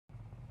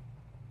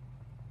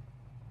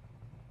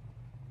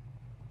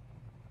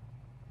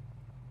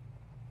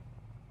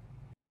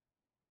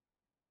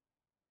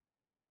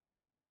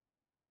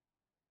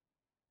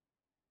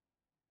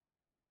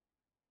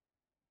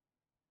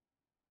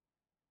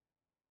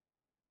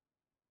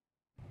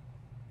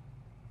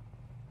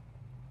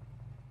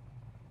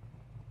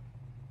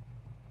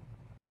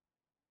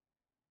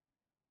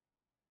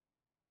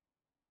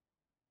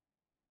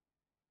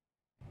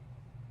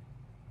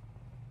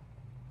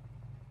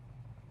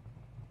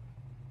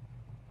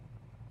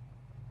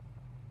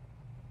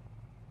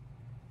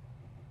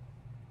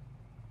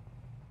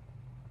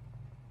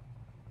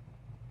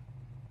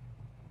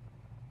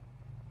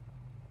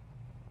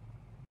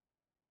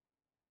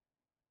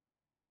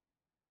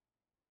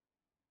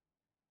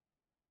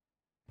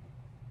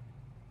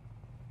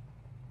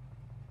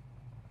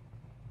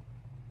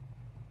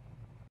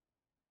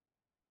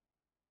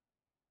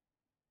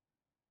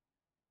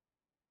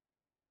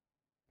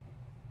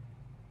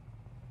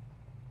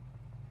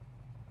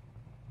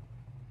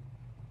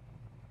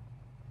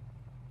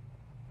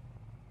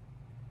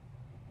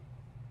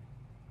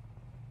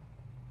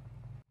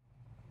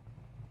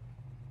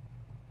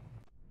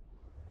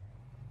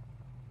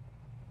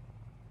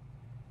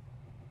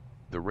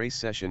The race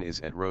session is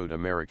at Road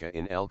America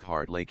in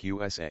Elkhart Lake,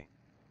 USA.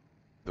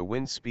 The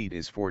wind speed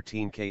is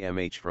 14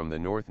 km/h from the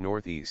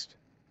north-northeast.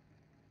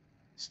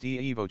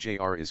 Evo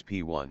JR is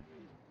P1.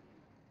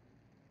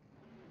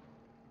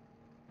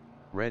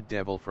 Red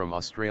Devil from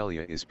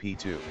Australia is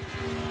P2.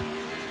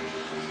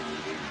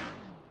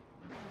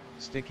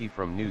 Sticky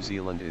from New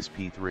Zealand is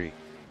P3.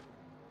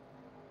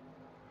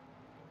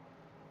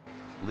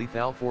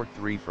 Lethal Fort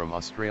 3 from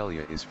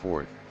Australia is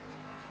 4th.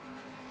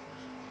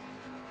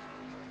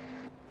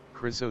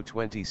 Crizo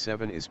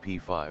 27 is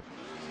P5.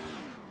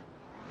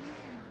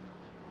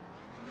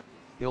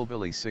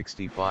 Hillbilly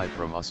 65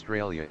 from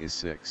Australia is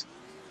 6th.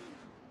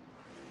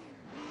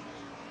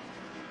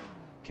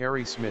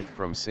 Kerry Smith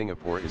from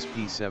Singapore is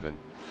P7.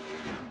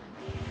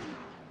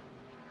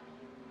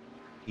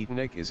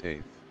 Etonic is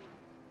 8th.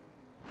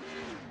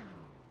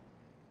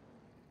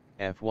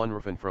 F1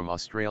 Raffin from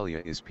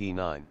Australia is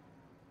P9.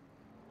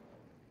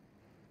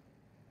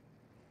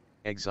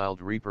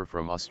 Exiled Reaper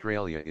from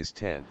Australia is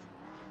 10th.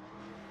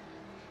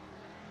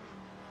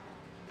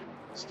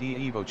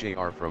 Evo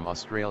JR from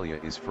Australia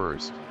is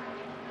 1st.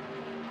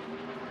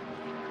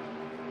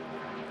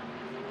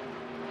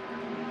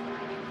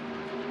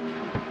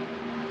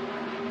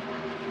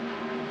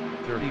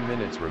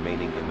 Minutes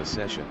remaining in the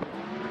session.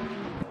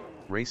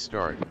 Race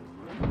start.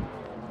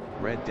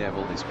 Red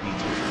Devil is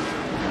P2.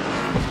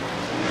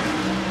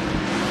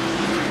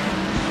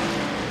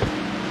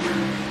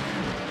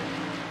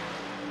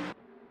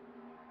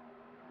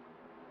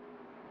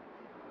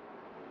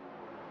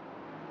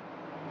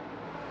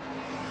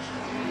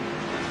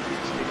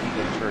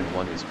 Turn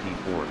 1 is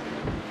P4.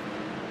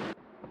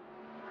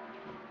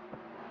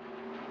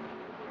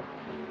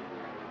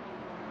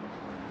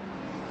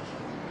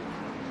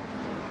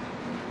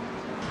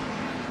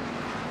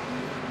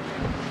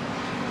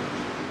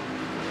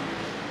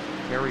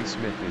 Kerry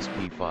Smith is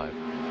P5.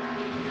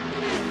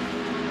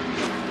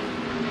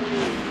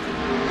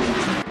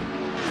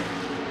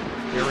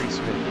 Kerry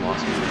Smith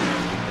lost it,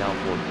 now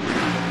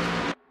 4-3.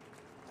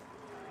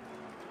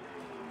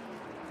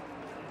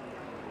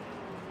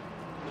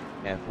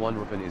 F1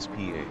 Raffin is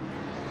P8.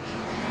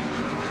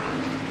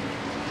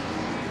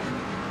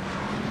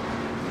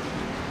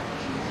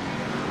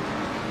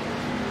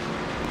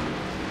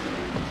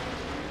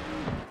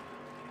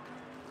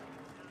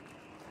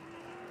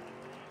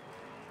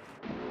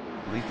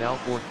 Lethal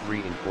Fort 3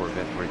 in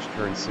Corvette Bridge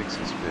turn 6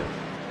 is 5th.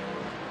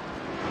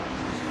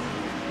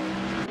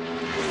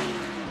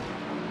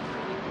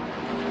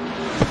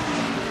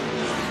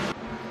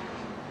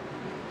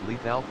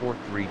 Lethal Fort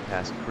 3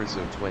 passed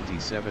Crizo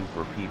 27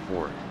 for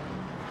P4.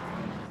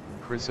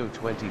 Crizo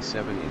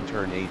 27 in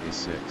turn 8 is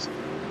 6th.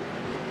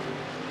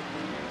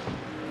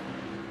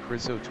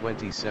 Crizo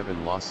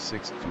 27 lost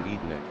 6th to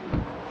Etonic.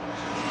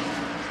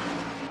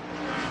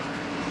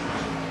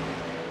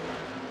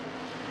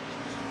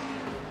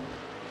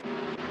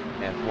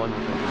 F1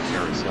 Defender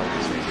Carousel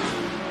is 8th.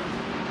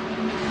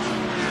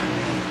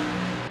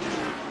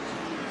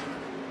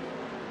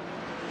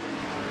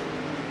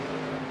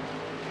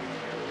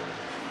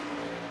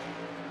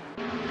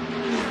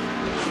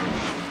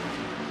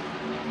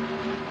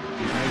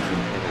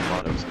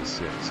 Is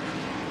 6th.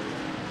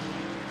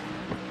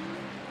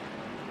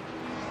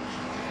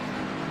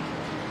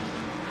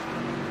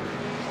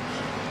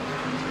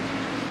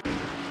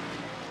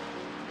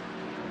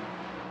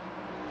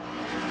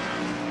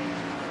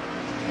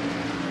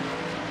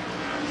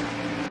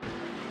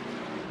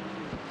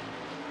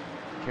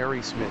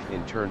 Kerry Smith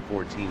in turn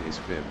 14 is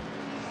 5th,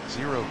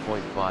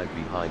 0.5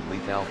 behind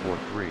Lethal Fort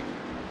 3.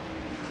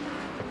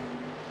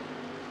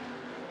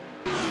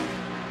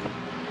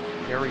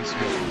 Kerry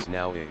Smith is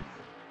now 8th.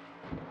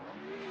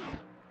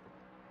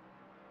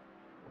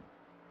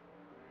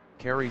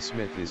 Kerry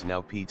Smith is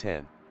now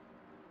P10.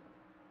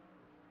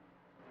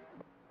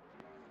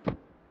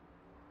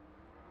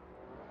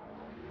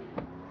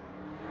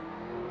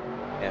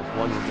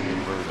 F1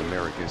 in Road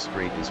America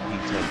Straight is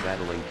P10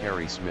 battling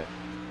Kerry Smith.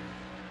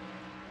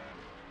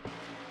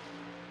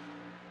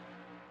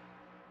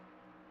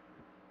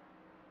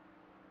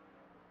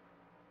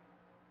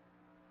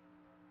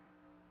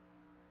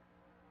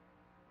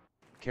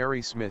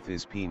 Kerry Smith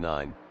is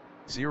P9,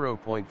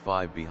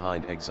 0.5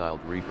 behind Exiled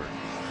Reaper.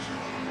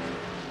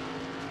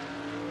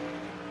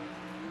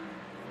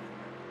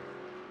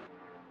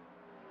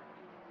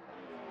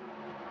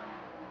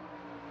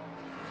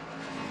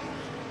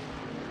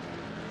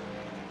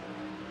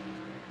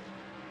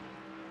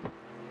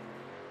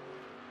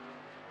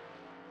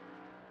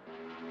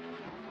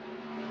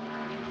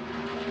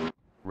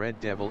 Red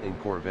Devil in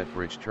Corvette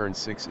Bridge turn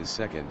 6 is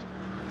 2nd,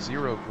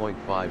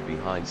 0.5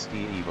 behind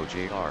Evo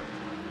JR.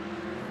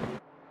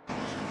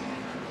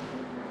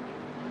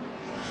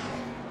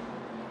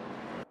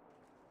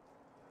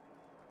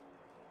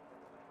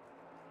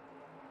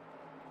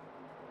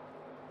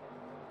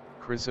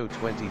 Crizo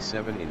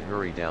 27 in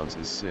Hurry Downs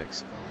is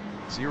 6th,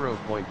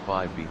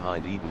 0.5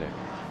 behind Etonic.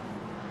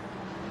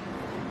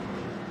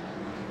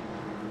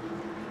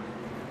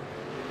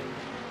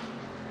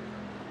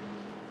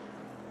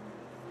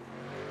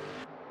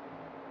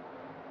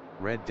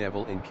 Red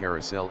Devil in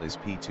Carousel is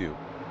P2,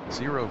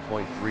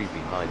 0.3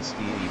 behind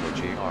Steve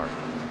JR.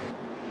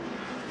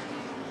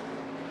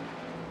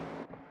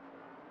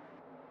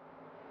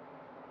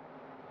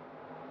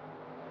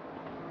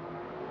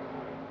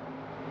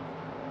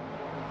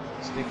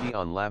 Sticky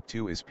on lap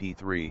 2 is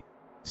P3,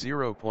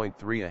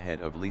 0.3 ahead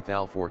of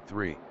Lethal Fork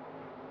 3.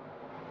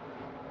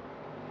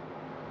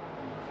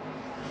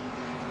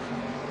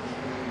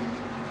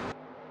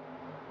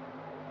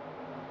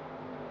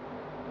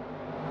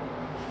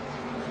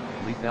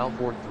 Lethal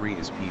Fork 3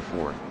 is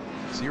P4,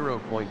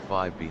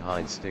 0.5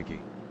 behind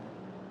Sticky.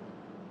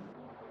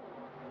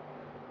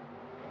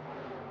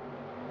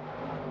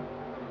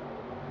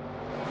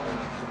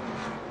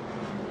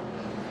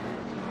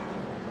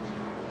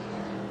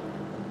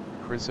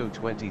 Chriso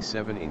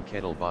 27 in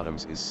Kettle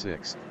Bottoms is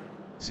 6th,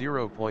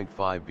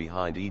 0.5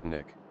 behind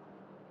Etonic.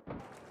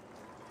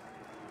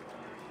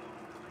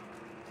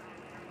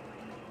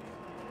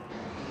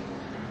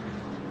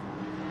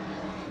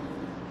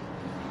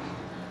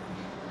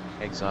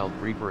 Exiled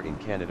Reaper in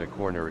Canada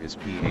Corner is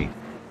P8,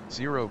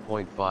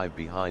 0.5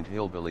 behind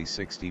Hillbilly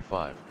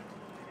 65.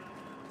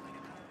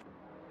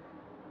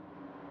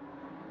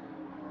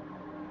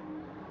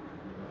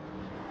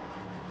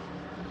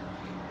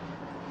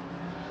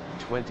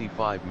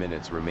 "25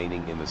 minutes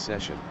remaining in the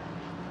session.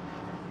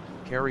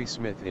 Kerry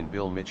Smith in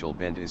Bill Mitchell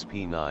Bend is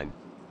P9,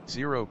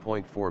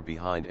 0.4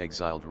 behind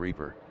Exiled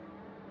Reaper.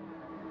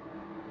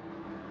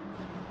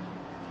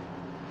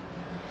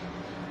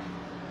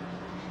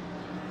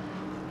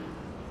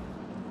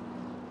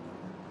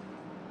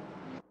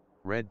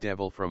 Red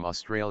Devil from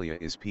Australia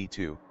is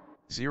P2,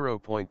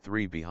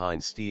 0.3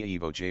 behind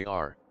Steve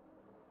JR.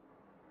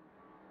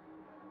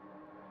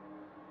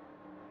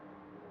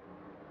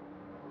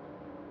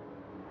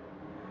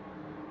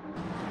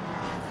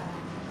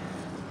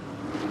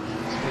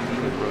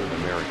 Road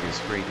America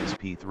Straight is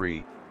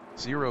P3,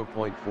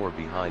 0.4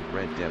 behind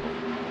Red Devil.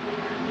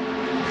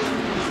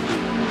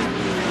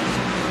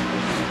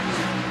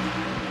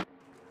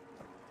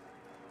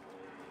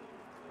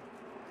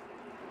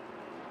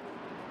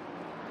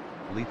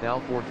 Lethal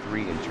Fork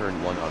 3 in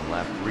turn 1 on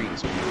lap 3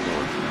 is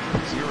P4,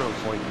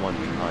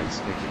 0.1 behind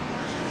Sticky.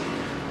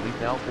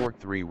 Lethal Fork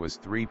 3 was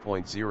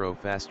 3.0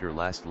 faster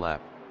last lap.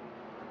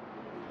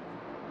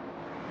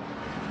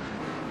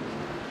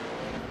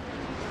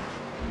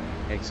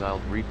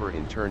 Exiled Reaper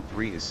in turn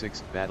 3 is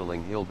 6th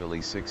battling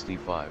Hillbilly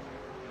 65.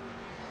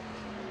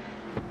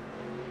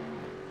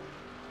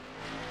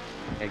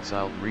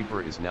 Exiled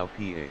Reaper is now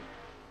P8.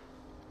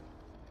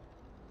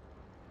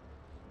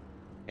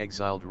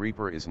 Exiled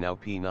Reaper is now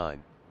P9.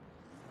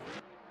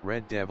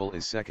 Red Devil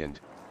is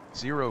 2nd,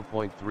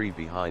 0.3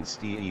 behind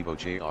Steve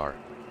JR.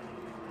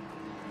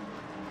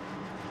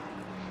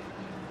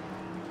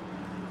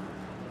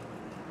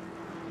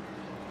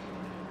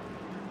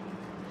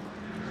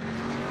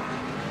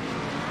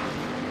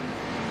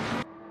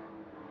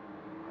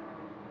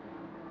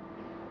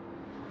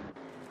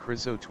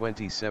 Chriso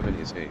 27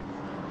 is 8th.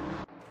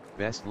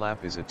 Best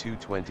lap is a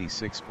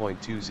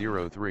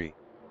 2:26.203.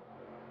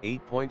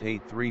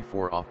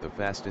 8.834 off the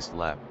fastest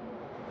lap.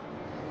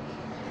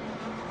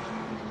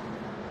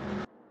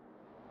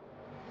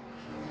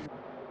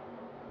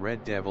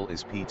 Red Devil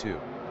is P2.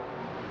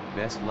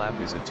 Best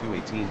lap is a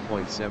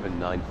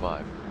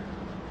 2:18.795.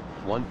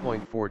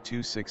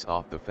 1.426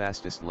 off the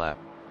fastest lap.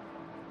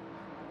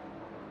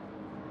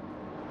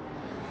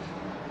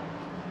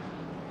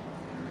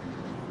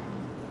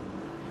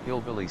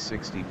 Hillbilly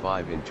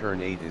 65 in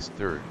turn 8 is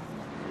 3rd.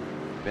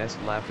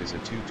 Best lap is a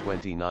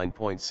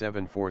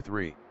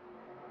 2:29.743.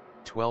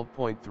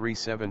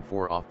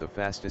 12.374 off the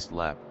fastest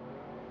lap.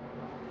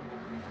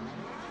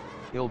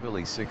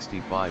 Hillbilly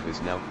 65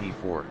 is now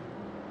P4.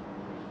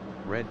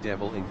 Red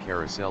Devil in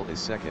Carousel is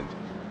 2nd,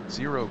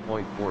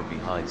 0.4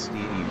 behind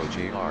Steve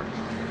JR.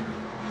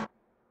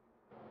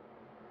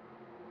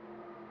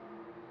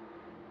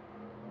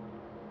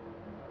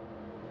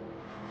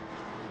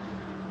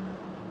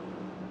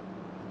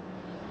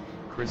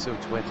 Chriso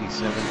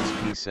 27 is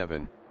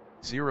P7,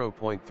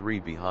 0.3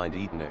 behind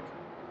Etonic.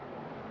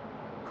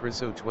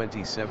 Chriso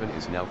 27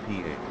 is now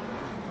P8.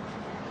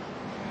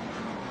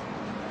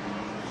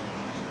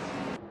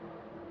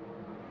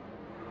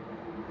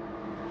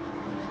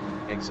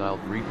 Exiled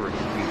Reaper in P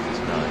is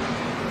 9,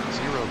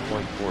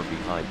 0.4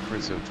 behind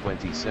Chriso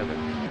 27.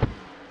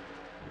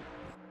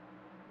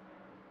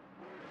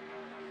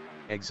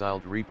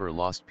 Exiled Reaper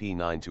lost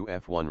P9 to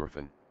F1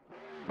 Raffin.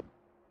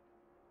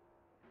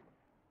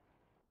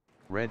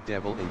 Red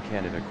Devil in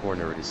Canada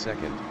Corner is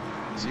 2nd,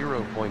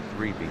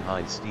 0.3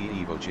 behind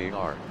Steve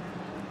JR.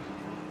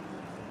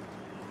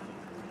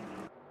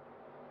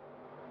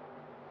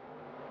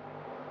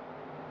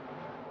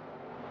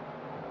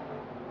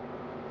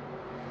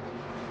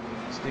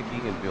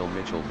 Sticky and Bill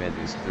Mitchell Bend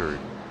is 3rd,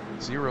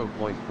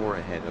 0.4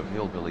 ahead of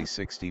Hillbilly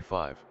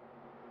 65.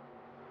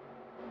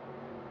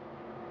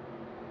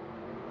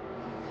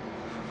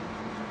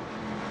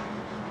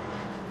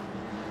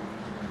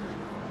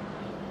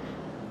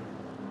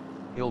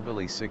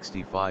 Hillbilly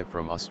 65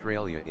 from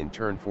Australia in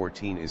turn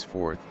 14 is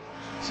 4th,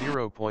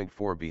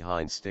 0.4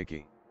 behind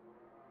Sticky.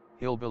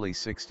 Hillbilly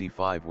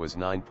 65 was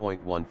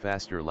 9.1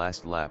 faster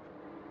last lap.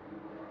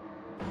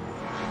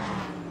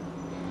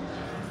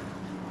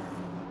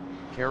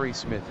 Kerry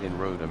Smith in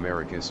Road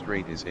America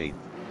Straight is 8th,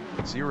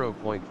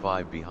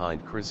 0.5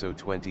 behind Chriso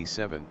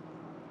 27.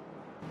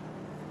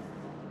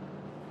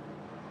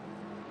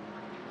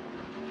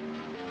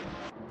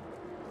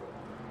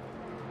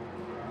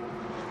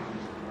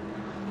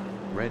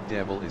 Red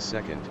Devil is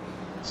 2nd,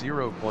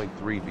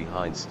 0.3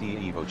 behind Steve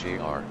Evo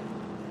Jr.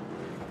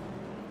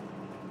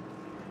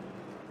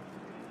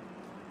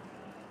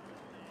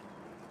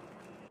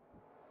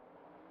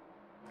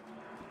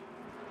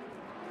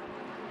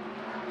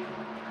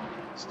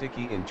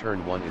 Sticky in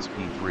turn 1 is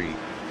P3,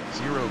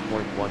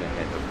 0.1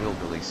 ahead of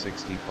Hillbilly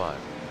 65.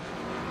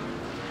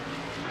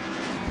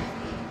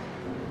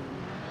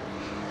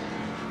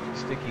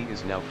 Sticky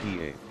is now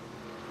P8.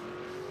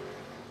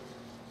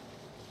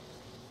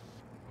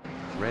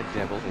 Red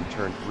Devil in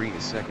turn 3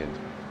 is 2nd,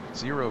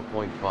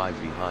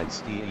 0.5 behind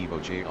Steve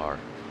Evo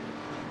Jr.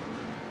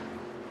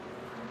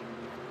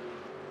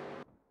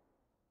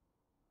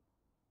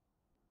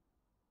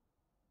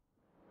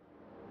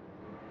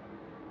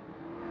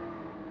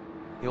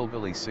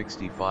 Hillbilly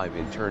 65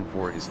 in turn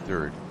 4 is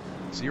 3rd,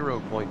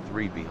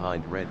 0.3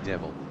 behind Red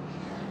Devil.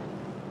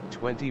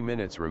 20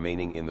 minutes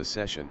remaining in the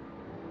session.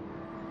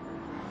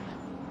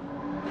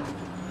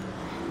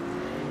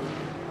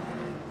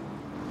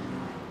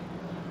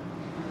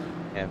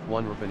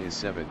 F1 Ripon is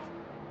 7th,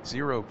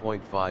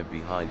 0.5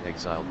 behind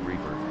Exiled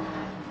Reaper.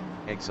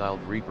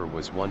 Exiled Reaper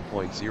was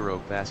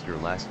 1.0 faster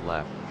last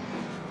lap.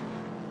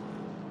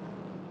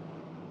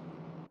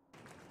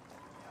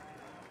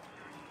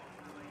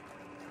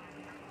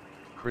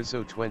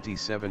 Chriso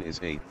 27 is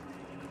 8th,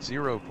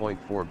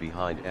 0.4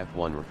 behind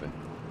F1 Ripon.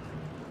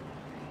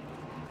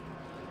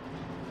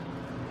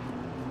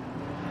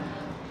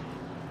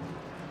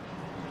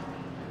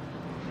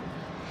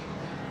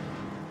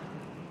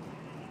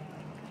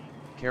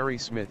 Kerry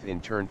Smith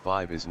in turn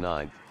 5 is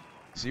 9th,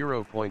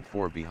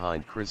 0.4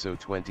 behind Chriso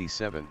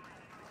 27.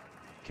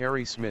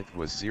 Kerry Smith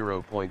was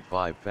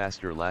 0.5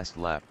 faster last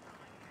lap.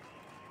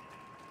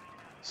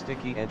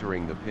 Sticky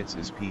entering the pits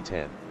is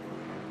P10.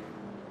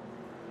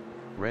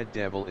 Red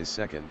Devil is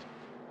 2nd.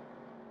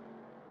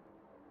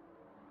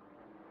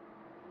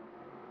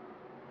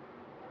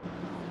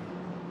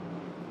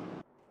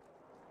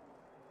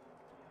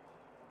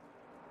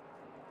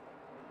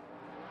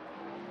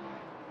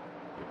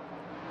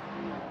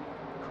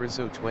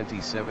 Chriso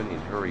 27 in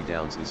Hurry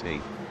Downs is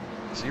 8th,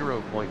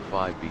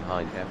 0.5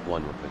 behind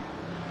F1 Ripon.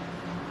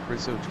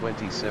 Chriso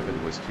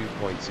 27 was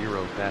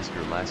 2.0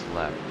 faster last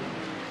lap.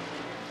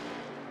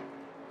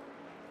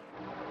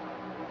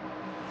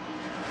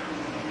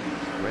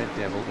 Red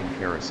Devil in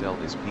Carousel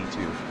is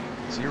P2,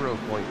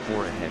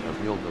 0.4 ahead of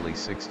Hillbilly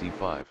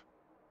 65.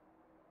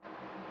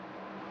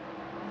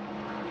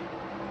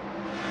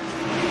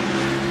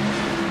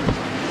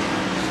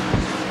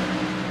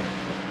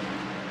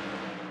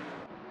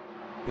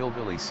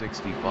 Hillbilly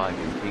 65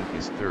 in pink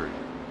is 3rd.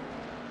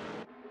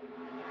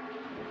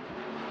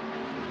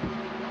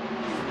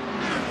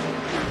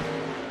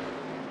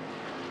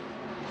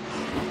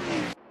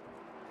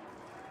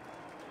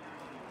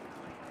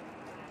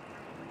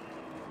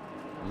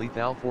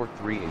 Lethal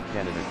 4-3 in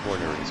Canada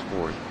corner is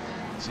 4th,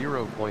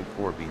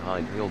 0.4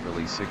 behind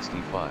Hillbilly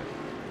 65.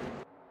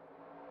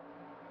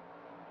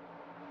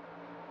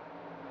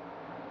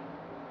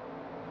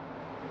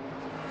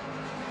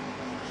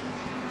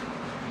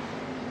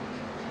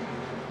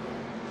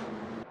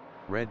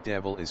 Red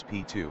Devil is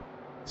P2,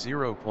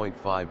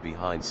 0.5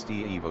 behind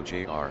Steve Evo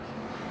Jr.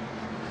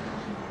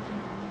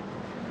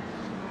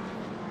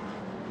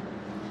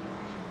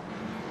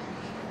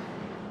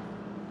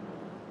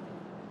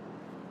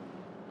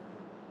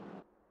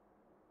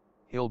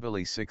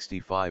 Hillbilly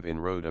 65 in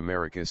Road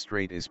America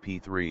Straight is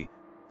P3,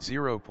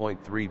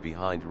 0.3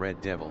 behind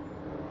Red Devil.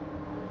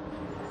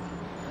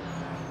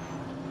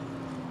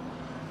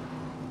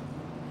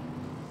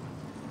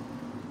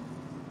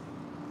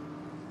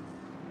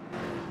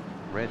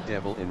 Red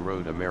Devil in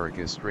Road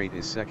America Straight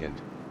is 2nd,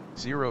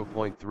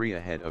 0.3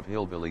 ahead of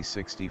Hillbilly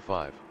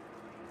 65.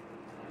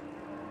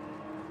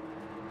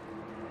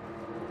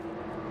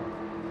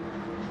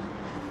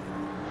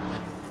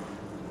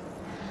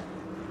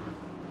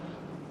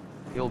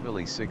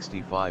 Hillbilly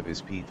 65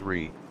 is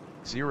P3,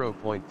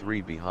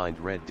 0.3 behind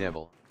Red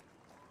Devil.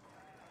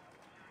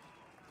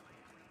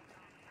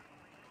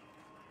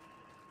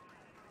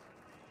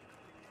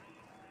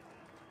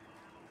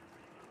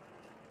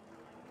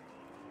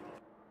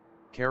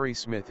 Kerry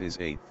Smith is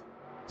 8th,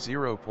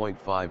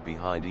 0.5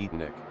 behind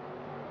Etonic.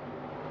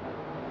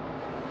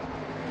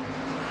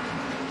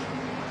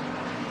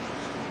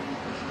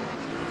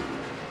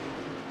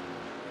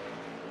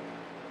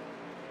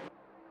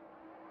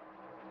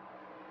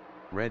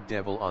 Red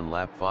Devil on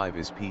lap 5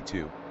 is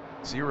P2,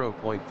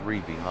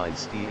 0.3 behind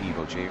Steve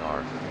Evo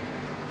Jr.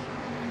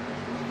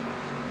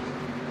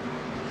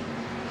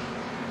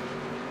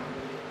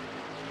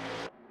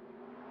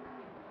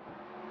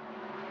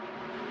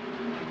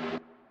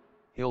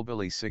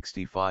 Hillbilly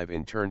 65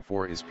 in turn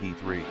 4 is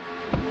P3.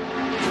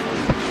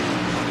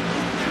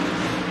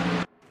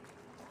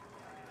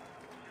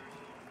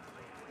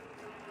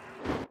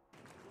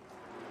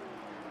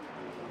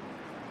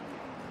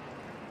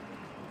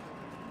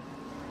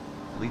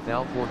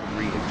 Lethal Fork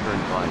 3 in turn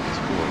 5 is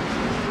 4,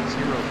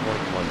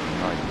 0.1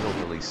 behind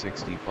Hillbilly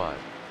 65.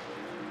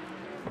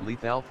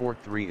 Lethal Fork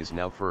 3 is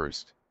now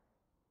first.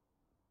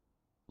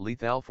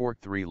 Lethal Fork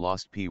 3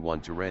 lost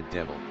P1 to Red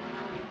Devil.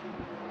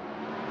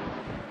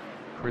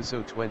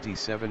 Chriso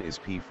 27 is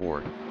P4,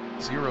 0.2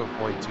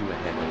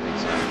 ahead of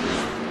Exile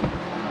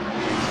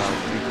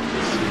Reaper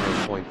is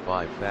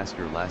 0.5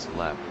 faster last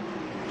lap.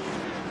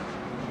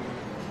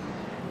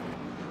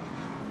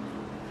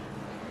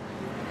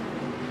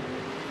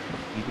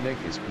 Edenek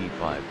is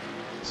P5,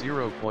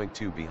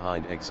 0.2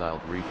 behind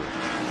Exiled Reaper.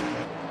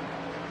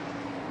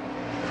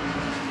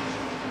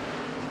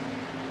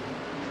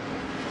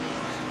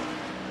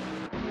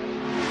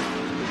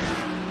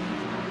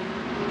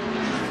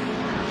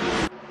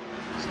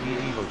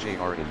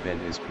 JR in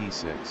Bend is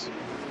P6.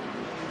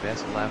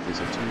 Best lap is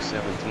a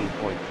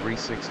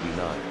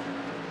 2:17.369.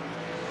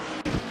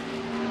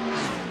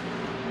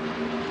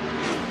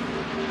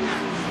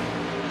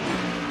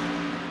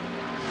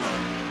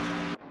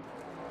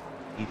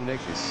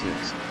 Edenek is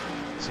 6th,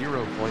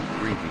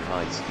 0.3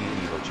 behind Steve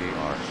Evo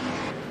JR.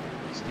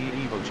 Steve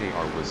Evo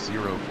JR was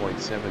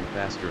 0.7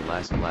 faster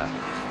last lap.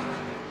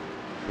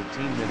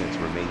 15 minutes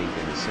remaining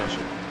in the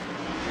session.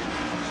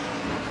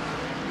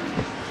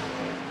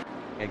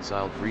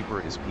 Exiled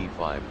Reaper is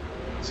P5,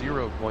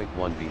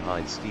 0.1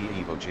 behind Steve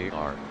Evo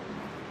JR.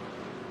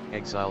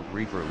 Exiled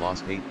Reaper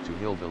lost 8 to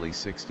Hillbilly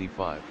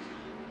 65.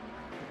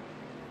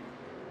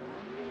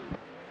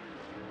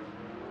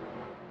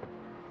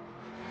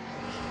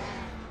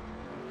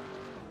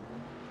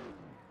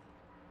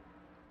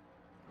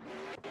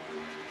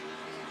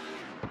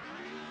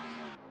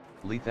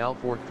 Lethal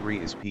Fork 3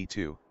 is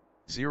P2,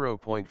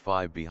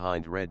 0.5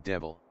 behind Red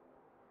Devil.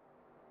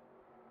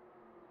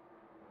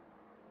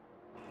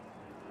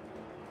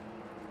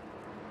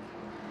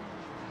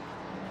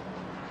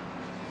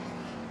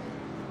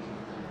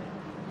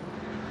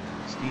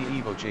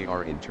 Steve Evo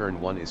JR in turn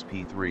 1 is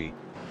P3,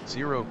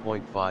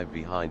 0.5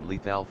 behind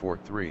Lethal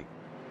Fork 3.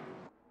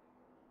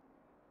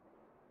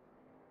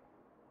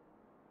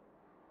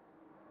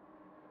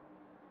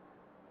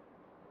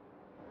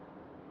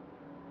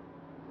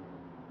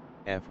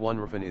 F1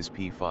 Raffin is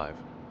P5.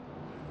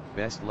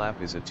 Best lap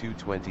is a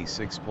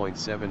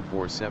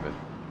 2:26.747.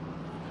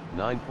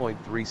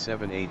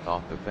 9.378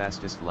 off the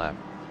fastest lap.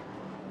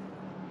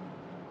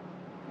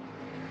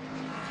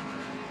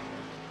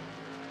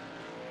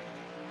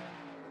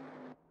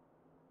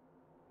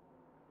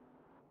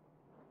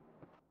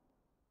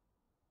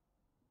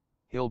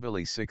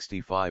 Hillbilly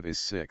 65 is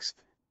 6th,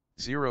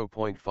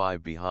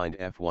 0.5 behind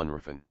F1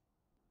 Raffin.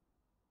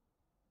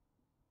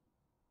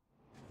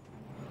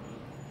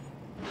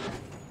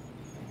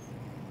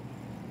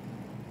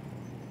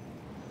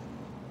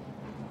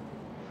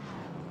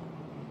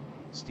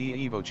 Steve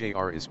Evo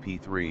JR is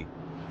P3,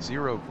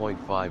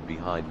 0.5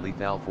 behind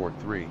Lethal Fork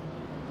 3.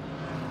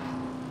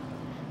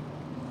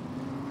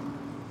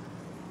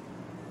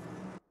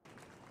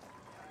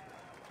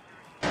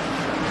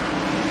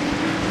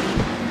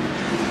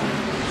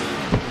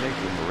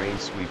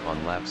 Sweep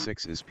on lap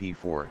 6 is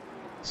P4,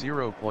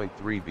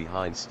 0.3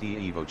 behind Steve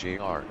Evo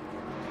JR.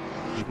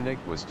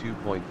 Edenek was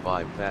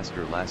 2.5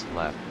 faster last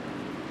lap.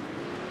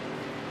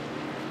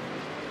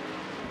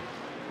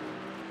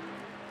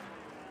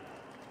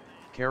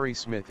 Kerry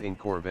Smith in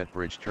Corvette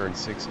Bridge turn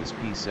 6 is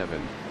P7,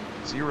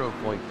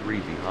 0.3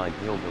 behind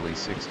Hillbilly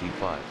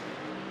 65.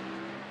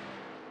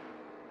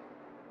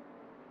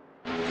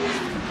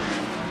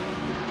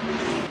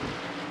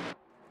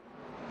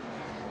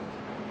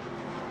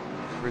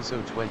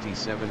 Chriso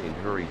 27 in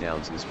Hurry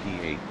Downs is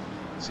P8,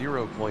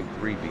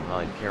 0.3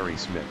 behind Kerry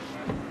Smith.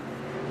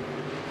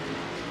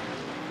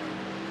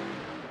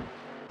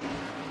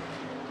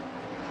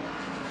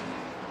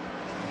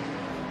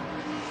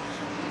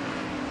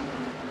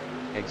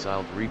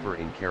 Exiled Reaper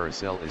in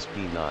Carousel is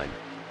P9,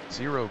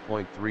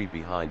 0.3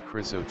 behind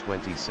Chriso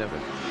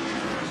 27.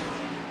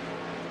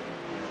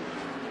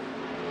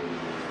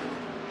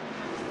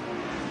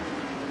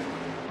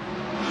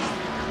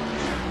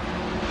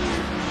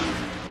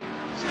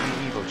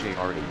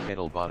 JR in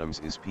Kettle Bottoms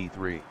is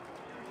P3.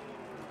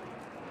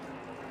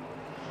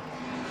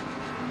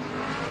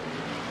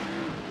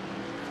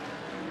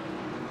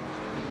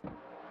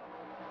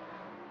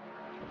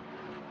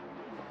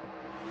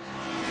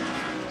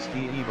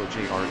 Steve Evo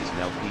JR is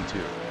now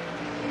P2.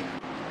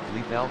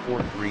 Lethal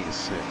Fork 3 is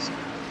 6th,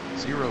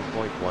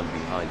 0.1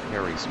 behind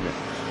Kerry Smith.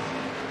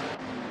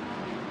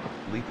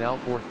 Lethal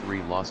Fork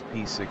 3 lost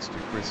P6 to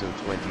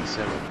Chriso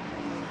 27.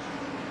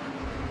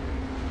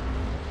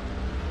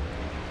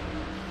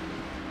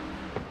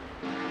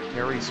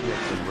 Kerry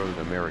Smith in Road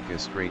America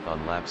Straight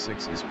on lap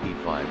 6 is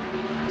P5, 0.1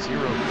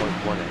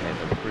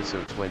 ahead of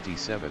Chriso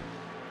 27.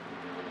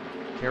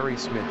 Kerry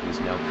Smith is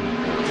now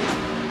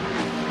P4.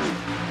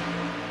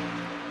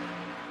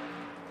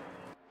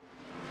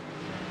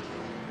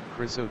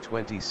 Chriso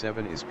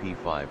 27 is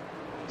P5,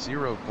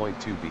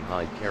 0.2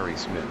 behind Kerry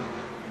Smith.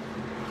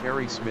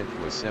 Kerry Smith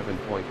was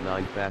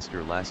 7.9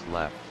 faster last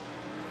lap.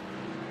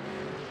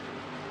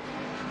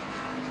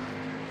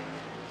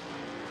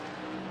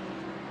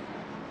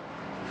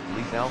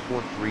 Lethal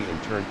 4-3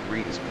 in turn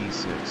 3 is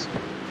P6,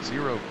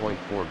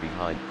 0.4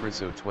 behind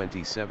Chriso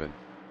 27.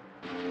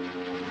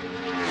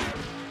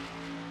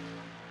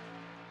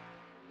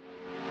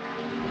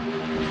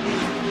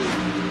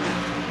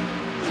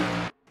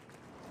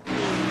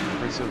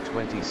 Chriso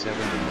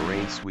 27 in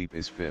Moraine sweep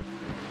is 5th.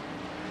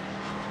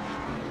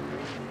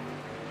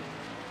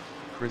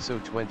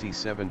 Chriso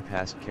 27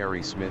 passed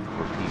Kerry Smith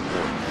for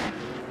P4.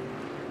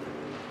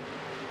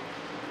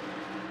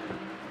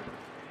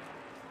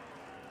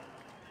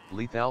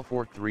 Lethal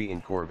 4-3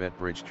 in Corvette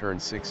Bridge turn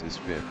 6 is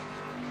 5th,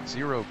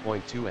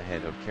 0.2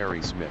 ahead of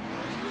Kerry Smith.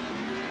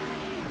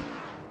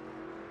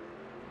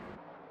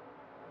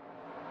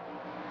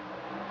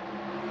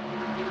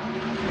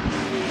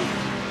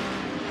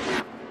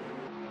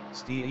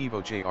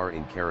 Evo JR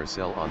in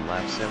Carousel on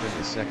lap 7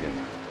 is 2nd,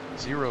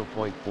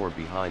 0.4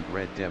 behind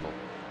Red Devil.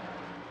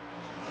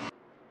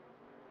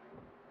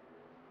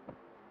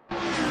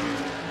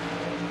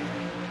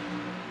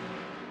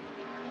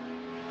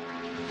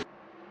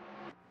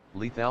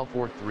 Lethal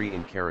 4-3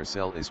 in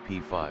Carousel is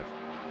P5.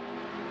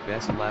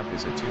 Best lap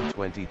is a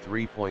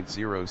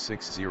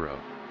 2:23.060.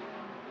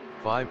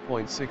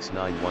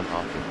 5.691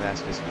 off the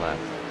fastest lap.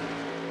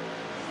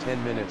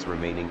 10 minutes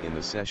remaining in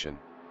the session.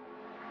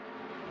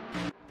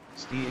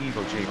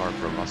 Evo JR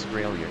from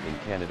Australia in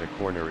Canada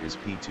corner is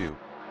P2,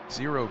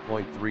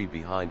 0.3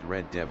 behind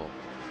Red Devil.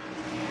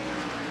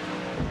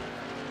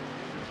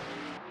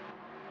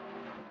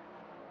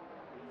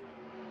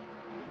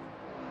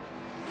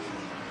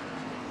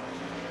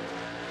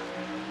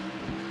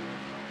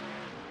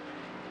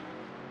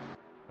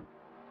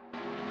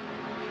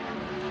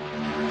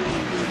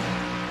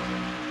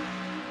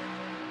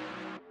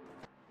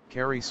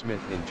 Kerry Smith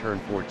in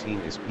turn 14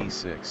 is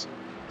P6,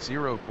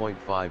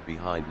 0.5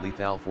 behind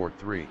Lethal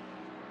 4-3.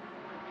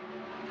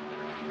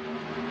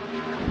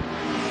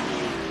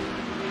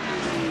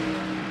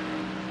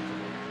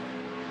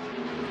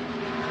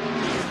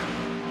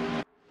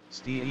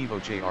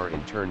 Evo JR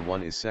in turn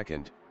 1 is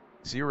 2nd,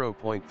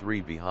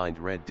 0.3 behind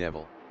Red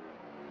Devil.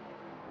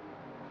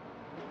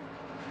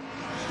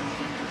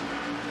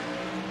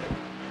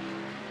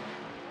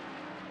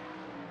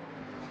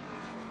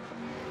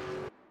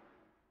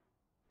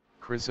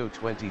 Chriso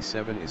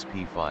 27 is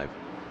P5,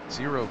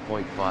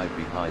 0.5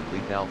 behind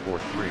Lethal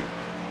 4-3.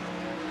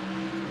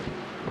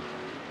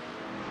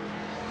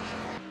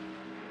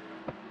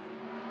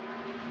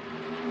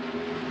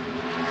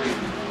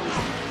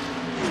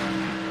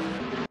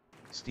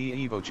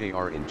 Evo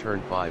JR in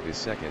turn 5 is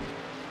 2nd,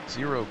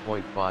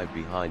 0.5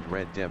 behind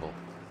Red Devil.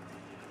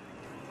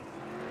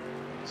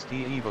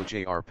 Evo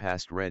JR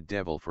passed Red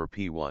Devil for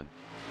P1.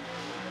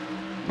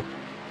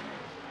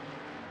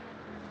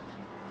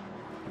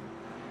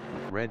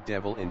 Red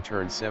Devil in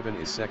turn 7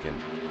 is 2nd,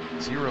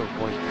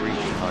 0.3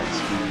 behind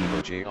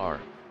Evo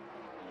JR.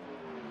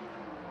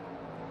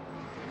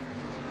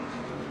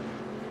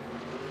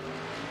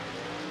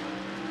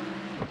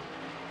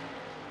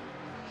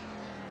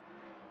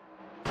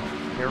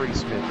 Kerry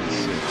Smith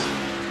is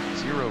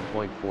 6th,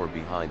 0.4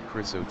 behind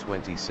Chriso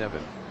 27.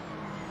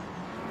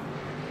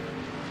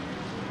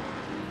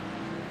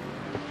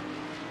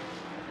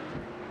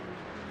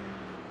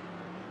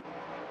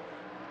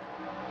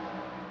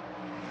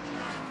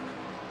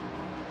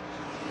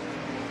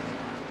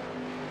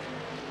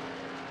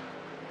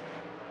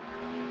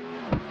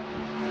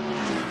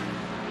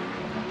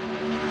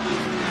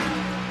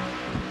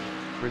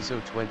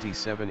 Chriso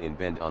 27 in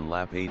Bend on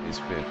lap 8 is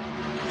 5th,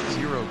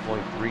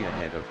 0.3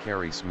 ahead of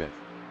Kerry Smith.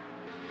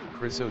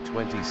 Chriso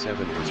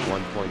 27 was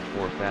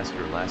 1.4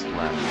 faster last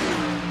lap.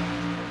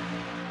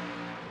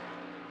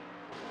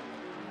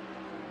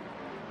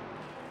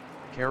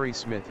 Kerry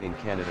Smith in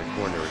Canada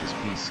corner is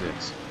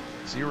P6,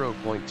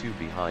 0.2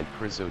 behind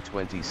Chriso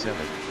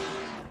 27.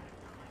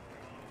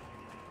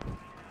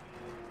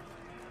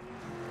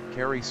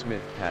 Kerry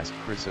Smith passed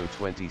Chriso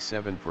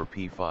 27 for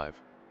P5.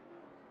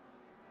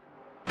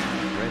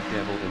 Red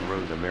Devil in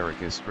Road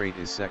America Straight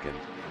is 2nd.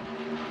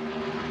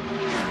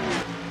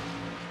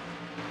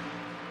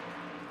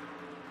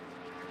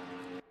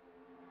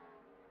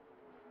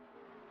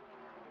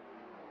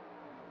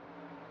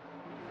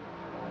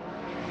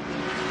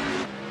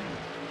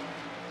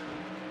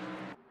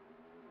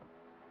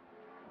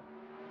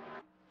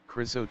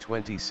 Chriso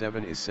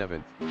 27 is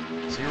 7th,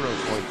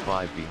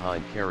 0.5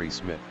 behind Kerry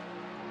Smith.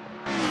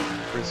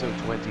 Chriso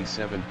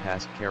 27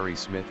 passed Kerry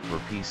Smith for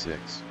P6.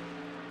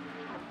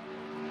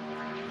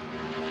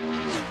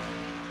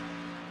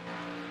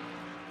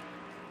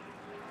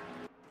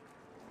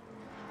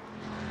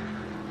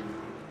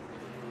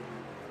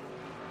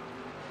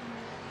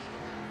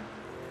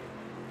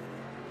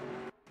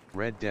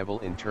 Red Devil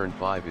in turn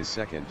 5 is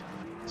 2nd,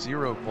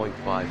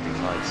 0.5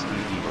 behind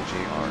Evo JR.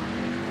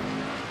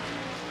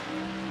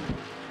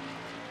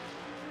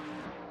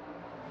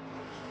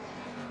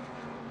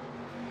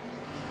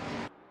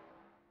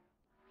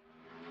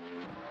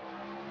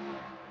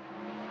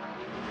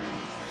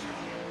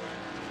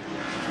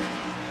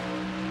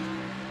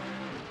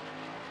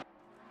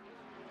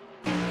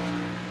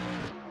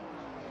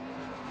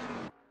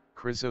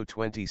 Crizzo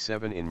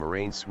 27 in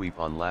Moraine sweep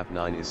on lap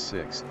 9 is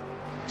 6th,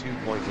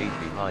 2.8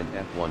 behind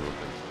F1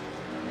 Ripon.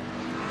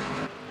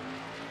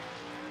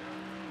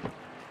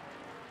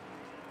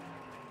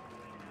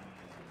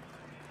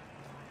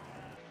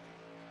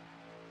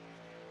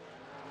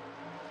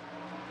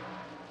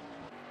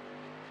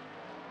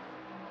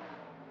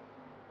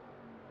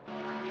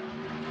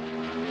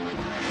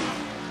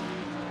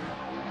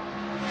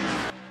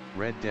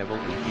 Red Devil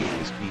in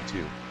Heat is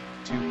P2,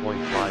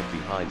 2.5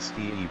 behind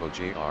Steve Evo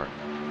JR.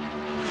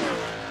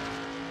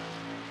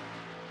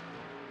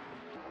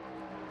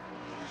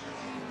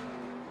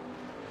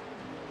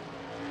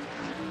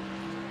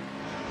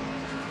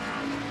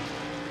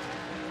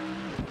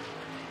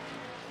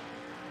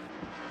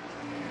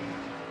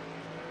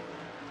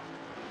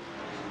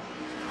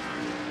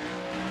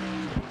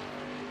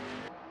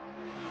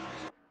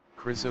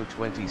 Crizzo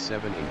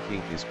 27 in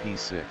Kink is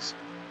P6,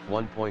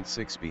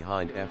 1.6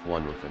 behind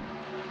F1 Ripon.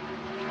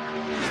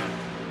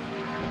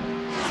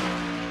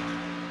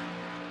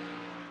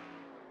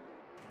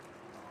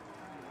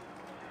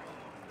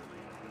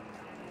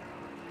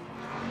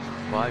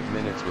 Five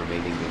minutes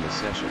remaining in the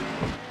session.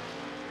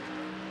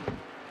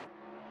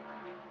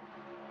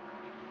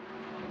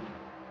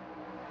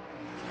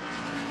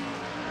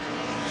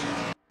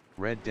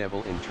 Red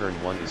Devil in turn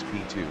 1 is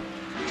P2,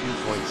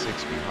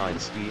 2.6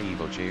 behind Steve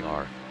Evo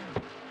JR.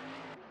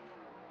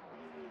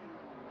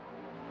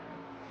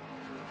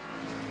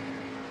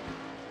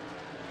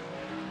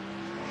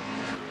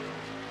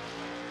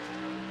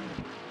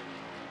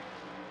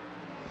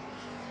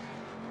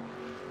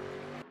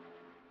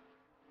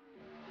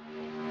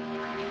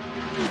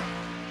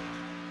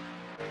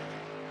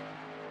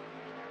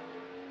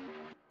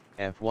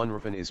 F1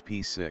 Ripon is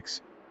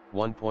P6,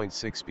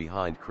 1.6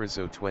 behind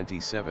Crizzo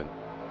 27.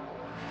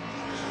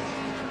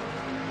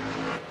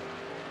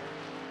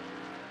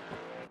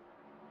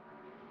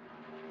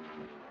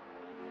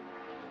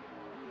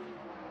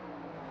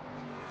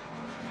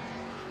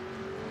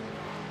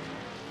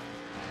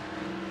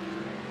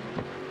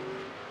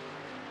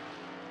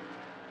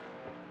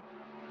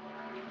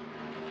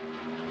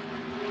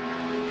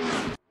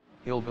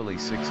 Hillbilly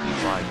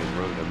 65 in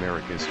Road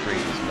America Straight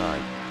is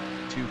 9,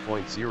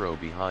 2.0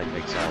 behind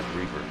Exiled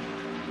Reaper.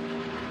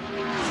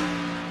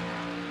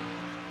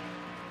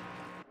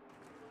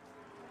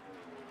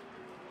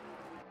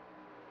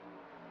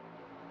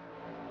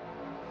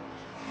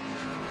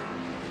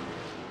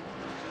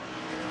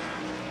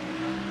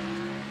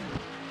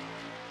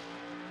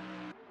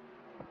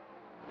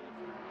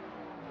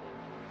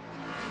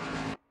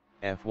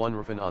 F1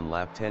 Ripon on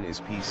lap 10 is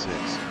P6,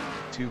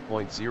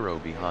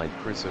 2.0 behind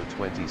Crizzo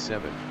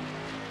 27.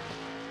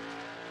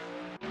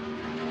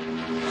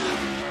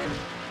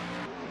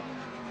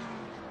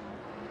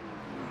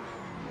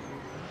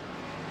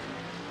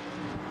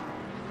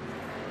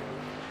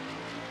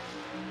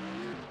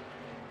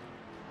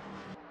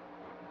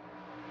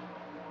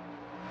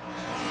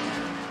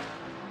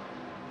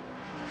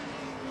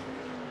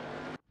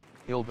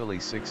 Hillbilly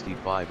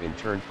 65 in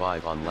turn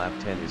 5 on lap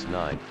 10 is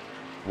 9,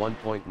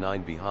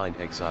 1.9 behind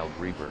Exiled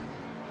Reaper.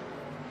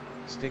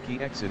 Sticky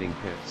exiting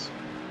pits.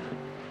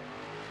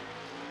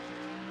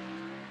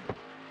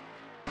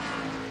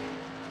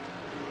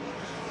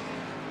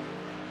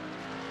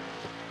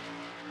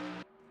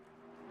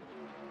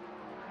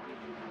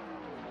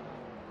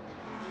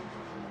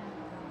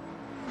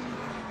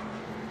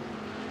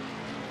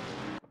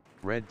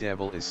 Red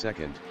Devil is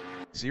second,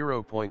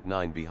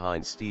 0.9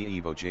 behind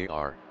Steve Evo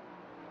JR.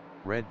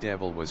 Red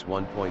Devil was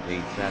 1.8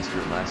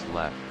 faster last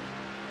lap.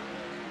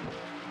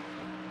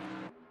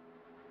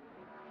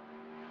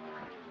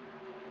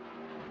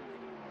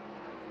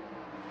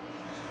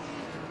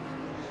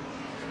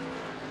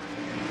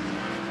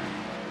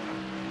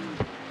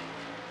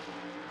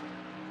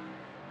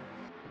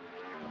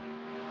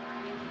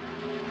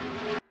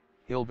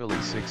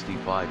 Hillbilly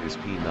 65 is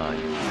P9,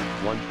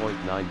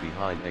 1.9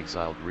 behind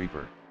Exiled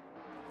Reaper.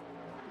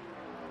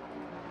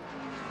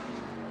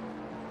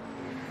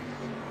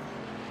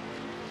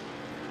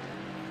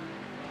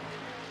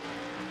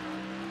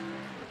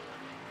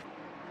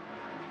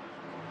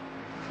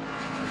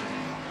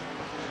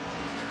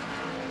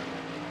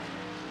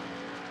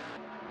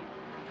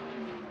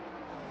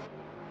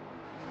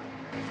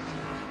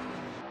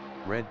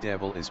 Red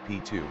Devil is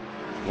P2,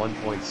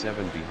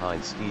 1.7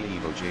 behind Steve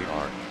Evo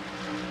JR.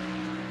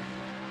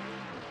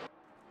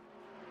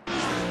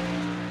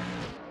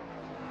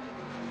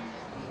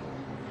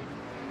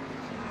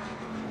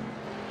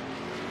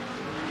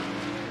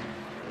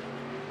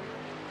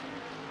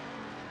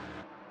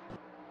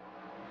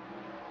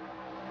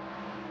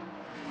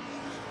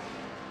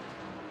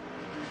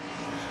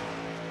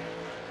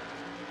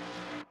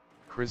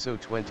 Crizzo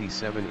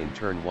 27 in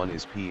turn 1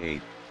 is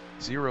P8,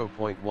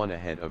 0.1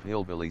 ahead of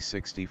Hillbilly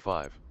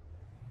 65.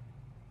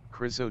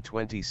 Crizzo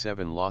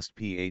 27 lost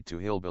P8 to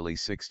Hillbilly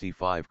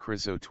 65.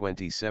 Crizzo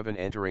 27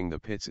 entering the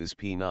pits is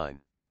P9.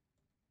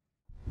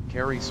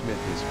 Kerry Smith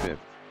is 5th.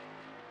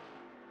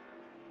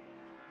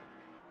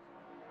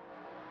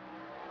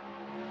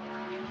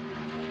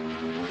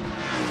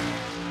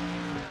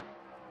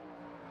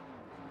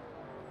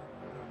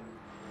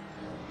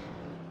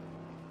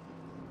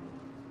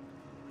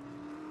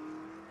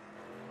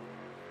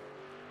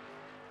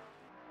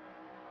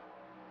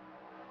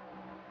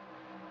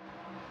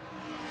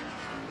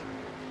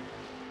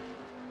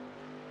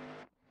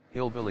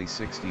 Hillbilly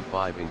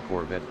 65 in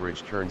Corvette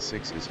Bridge turn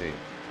 6 is 8th.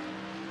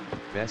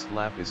 Best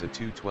lap is a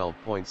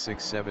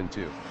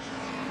 2:12.672.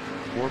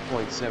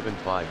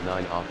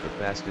 4.759 off the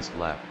fastest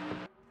lap.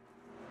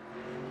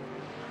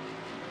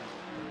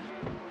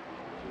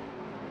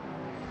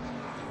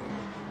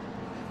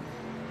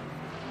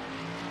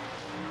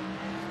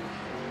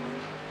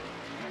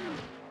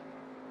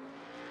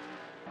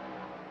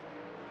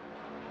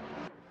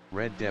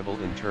 Red Devil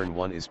in turn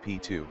 1 is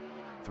P2,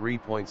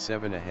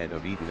 3.7 ahead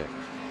of Eatnik.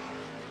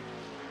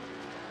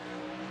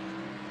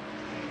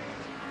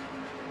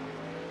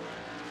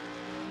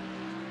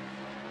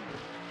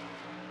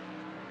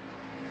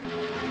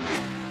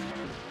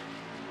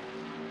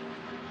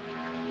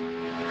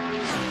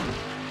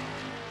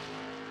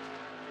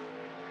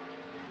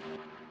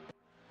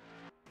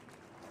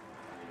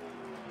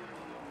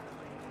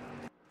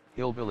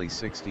 Hillbilly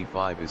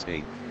 65 is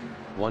 8th,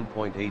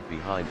 1.8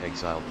 behind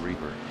Exiled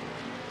Reaper.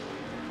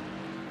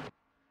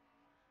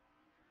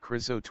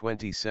 Crizzo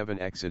 27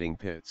 exiting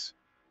pits.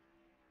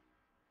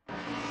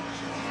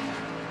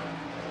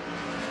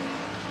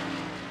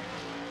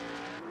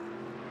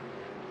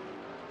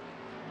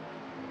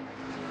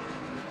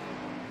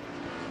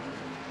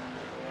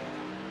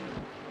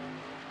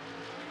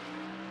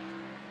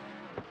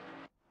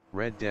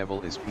 Red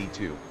Devil is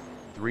P2,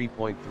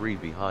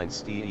 3.3 behind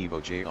Steve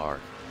Evo JR.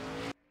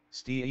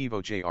 Steve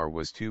Evo JR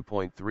was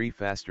 2.3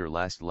 faster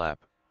last lap.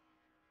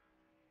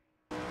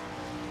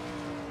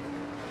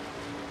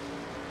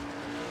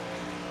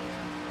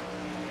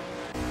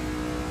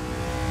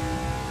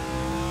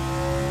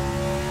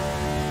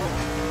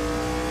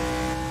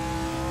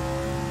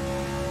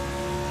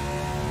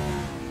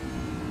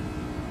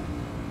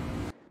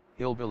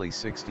 Hillbilly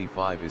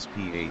 65 is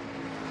P8,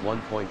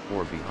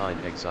 1.4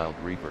 behind Exiled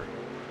Reaper.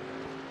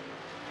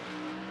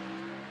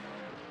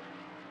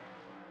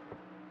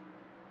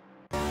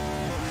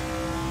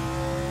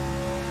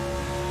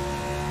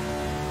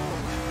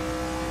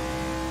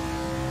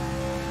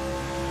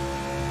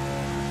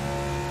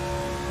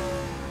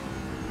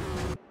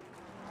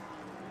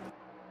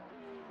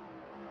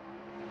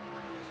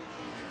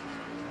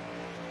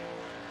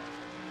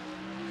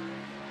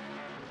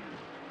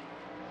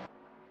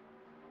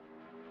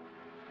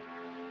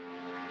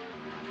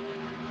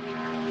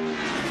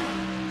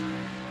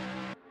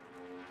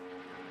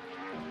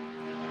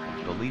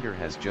 The leader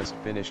has just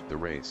finished the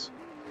race.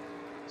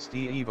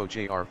 Steve Evo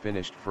JR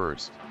finished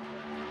first.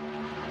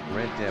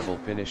 Red Devil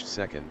finished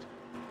second.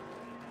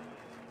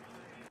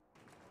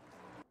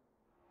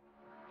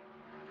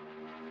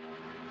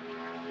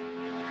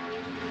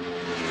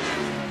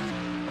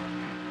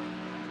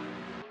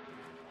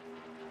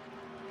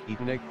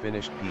 Eatnik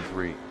finished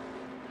P3.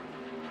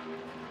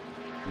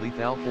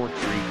 Lethal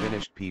 43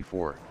 finished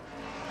P4.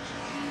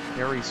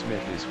 Harry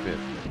Smith is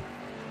 5th.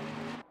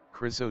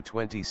 Crizzo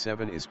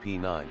 27 is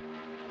P9.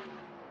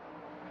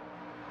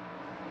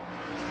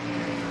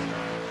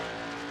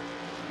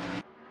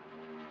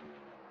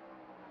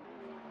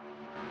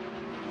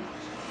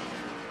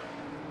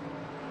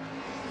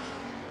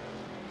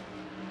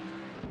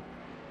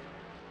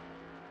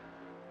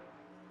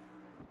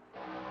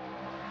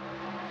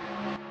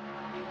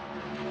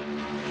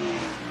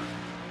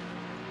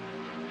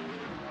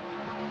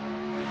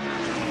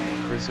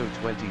 Crizzo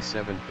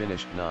 27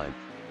 finished 9th.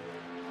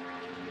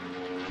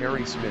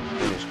 Harry Smith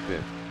finished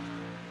 5th.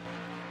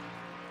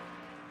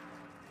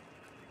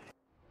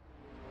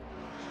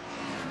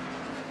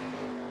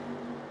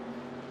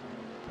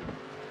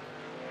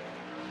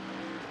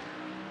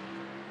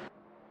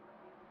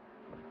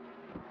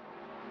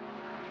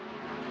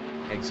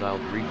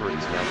 Exiled Reaper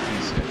is now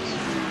P6.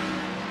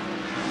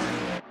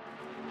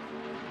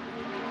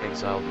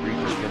 Exiled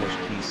Reaper finished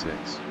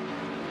P6.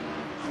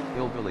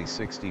 Hillbilly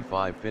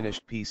 65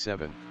 finished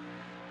P7.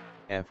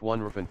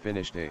 F1 Raffin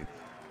finished 8th.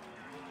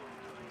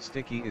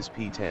 Sticky is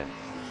P10.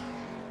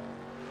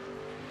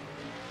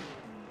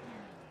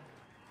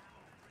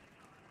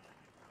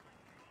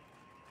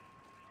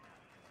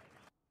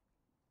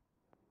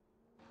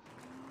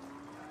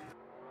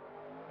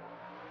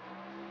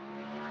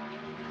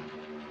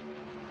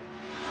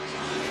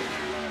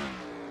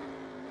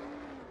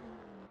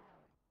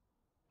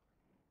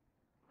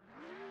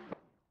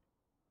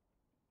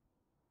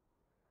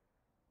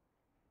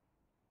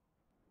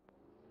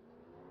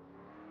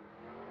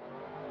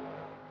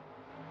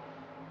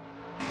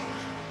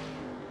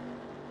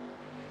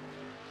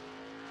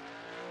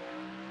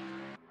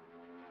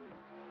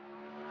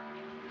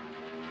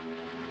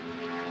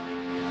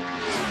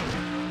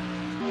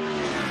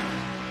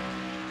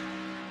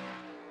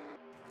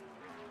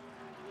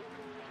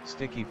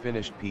 Sticky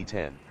finished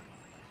P10.